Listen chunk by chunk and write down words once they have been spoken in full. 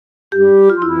Hi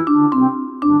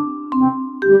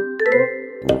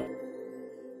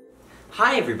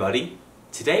everybody!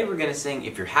 Today we're going to sing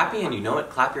If You're Happy and You Know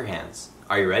It, Clap Your Hands.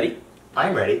 Are you ready?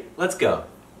 I'm ready. Let's go!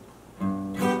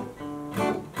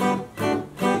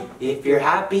 If you're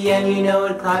happy and you know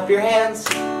it, clap your hands.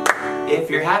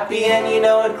 If you're happy and you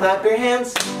know it, clap your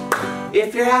hands.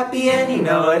 If you're happy and you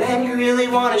know it and you really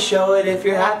want to show it. If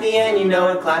you're happy and you know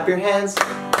it, clap your hands.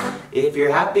 If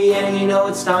you're happy and you know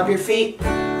it, stomp your feet.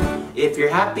 If you're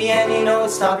happy and you know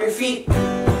it, stomp your feet.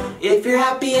 If you're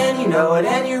happy and you know it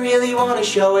and you really want to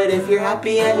show it. If you're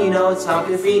happy and you know it, stomp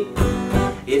your feet.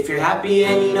 If you're happy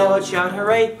and you know it, shout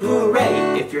hooray,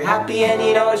 hooray. If you're happy and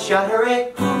you know it, shout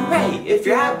hooray, hooray. If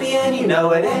you're happy and you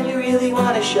know it and you really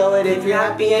want to show it. If you're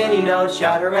happy and you know it,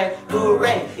 shout hooray,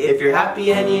 hooray. If you're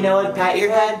happy and you know it, pat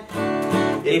your head.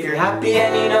 If you're happy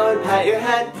and you know it, pat your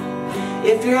head.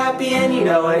 If you're happy and you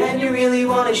know it and you really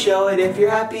want to show it. If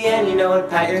you're happy and you know it,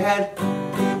 pat your head.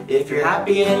 If you're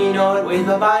happy and you know it, wave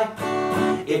bye-bye.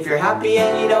 If you're happy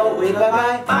and you know it, wave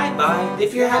bye-bye, bye-bye.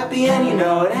 If you're happy and you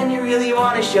know it and you really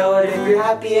want to show it. If you're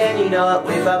happy and you know it,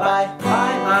 wave bye-bye,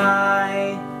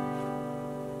 bye-bye.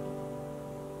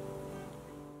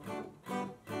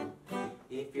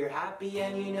 If you're happy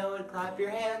and you know it, clap your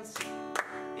hands.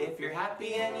 If you're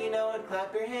happy and you know it,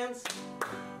 clap your hands.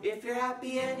 If you're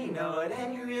happy and you know it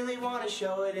and you really want to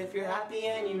show it. If you're happy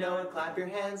and you know it, clap your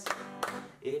hands.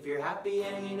 If you're happy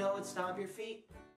and you know it, stomp your feet.